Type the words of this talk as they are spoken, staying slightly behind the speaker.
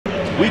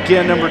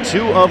weekend number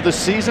 2 of the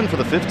season for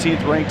the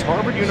 15th ranked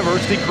Harvard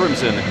University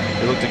Crimson.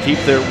 They look to keep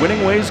their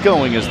winning ways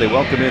going as they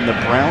welcome in the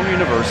Brown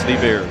University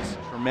Bears.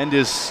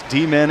 Tremendous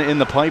D-men in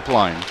the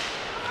pipeline.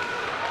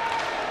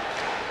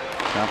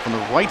 Now from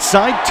the right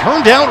side,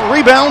 turned out,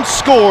 rebound,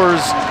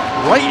 scores.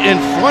 Right in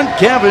front,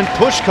 Gavin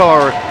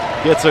Pushkar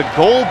gets a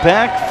goal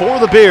back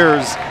for the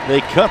Bears. They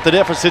cut the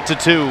deficit to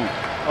 2.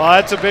 Well,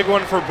 that's a big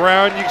one for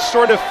Brown. You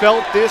sort of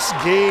felt this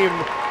game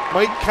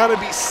might kind of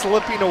be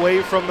slipping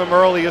away from them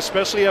early,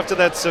 especially after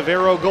that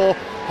Severo goal.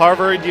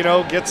 Harvard,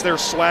 gets their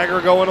swagger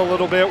going a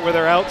little bit where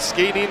they're out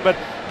skating, but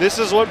this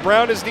is what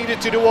Brown has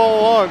needed to do all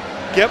along.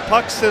 Get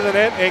pucks to the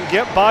net and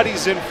get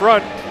bodies in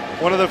front.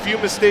 One of the few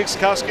mistakes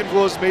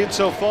Koskenvuo has made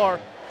so far.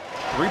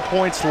 3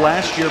 points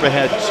last year, but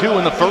had 2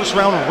 in the first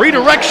round.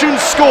 Redirection,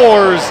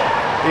 scores!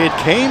 It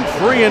came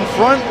free in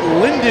front.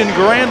 Lyndon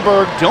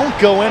Granberg, don't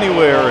go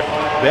anywhere.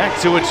 Back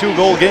to a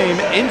 2-goal game,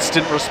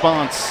 instant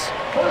response.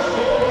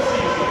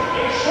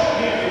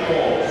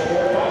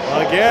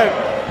 Again,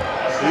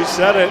 you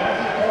said it.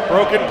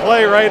 Broken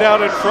play right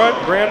out in front.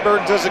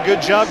 Granberg does a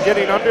good job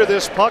getting under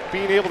this puck,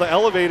 being able to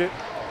elevate it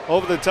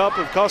over the top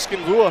of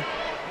Koskenvuo.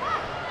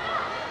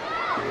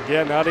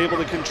 Again, not able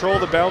to control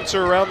the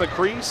bouncer around the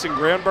crease, and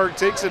Granberg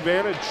takes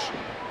advantage.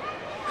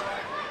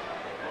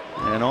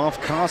 And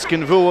off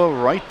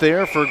Koskenvuo right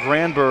there for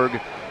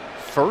Granberg.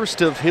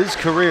 First of his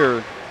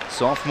career.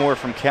 Sophomore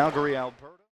from Calgary, Alberta.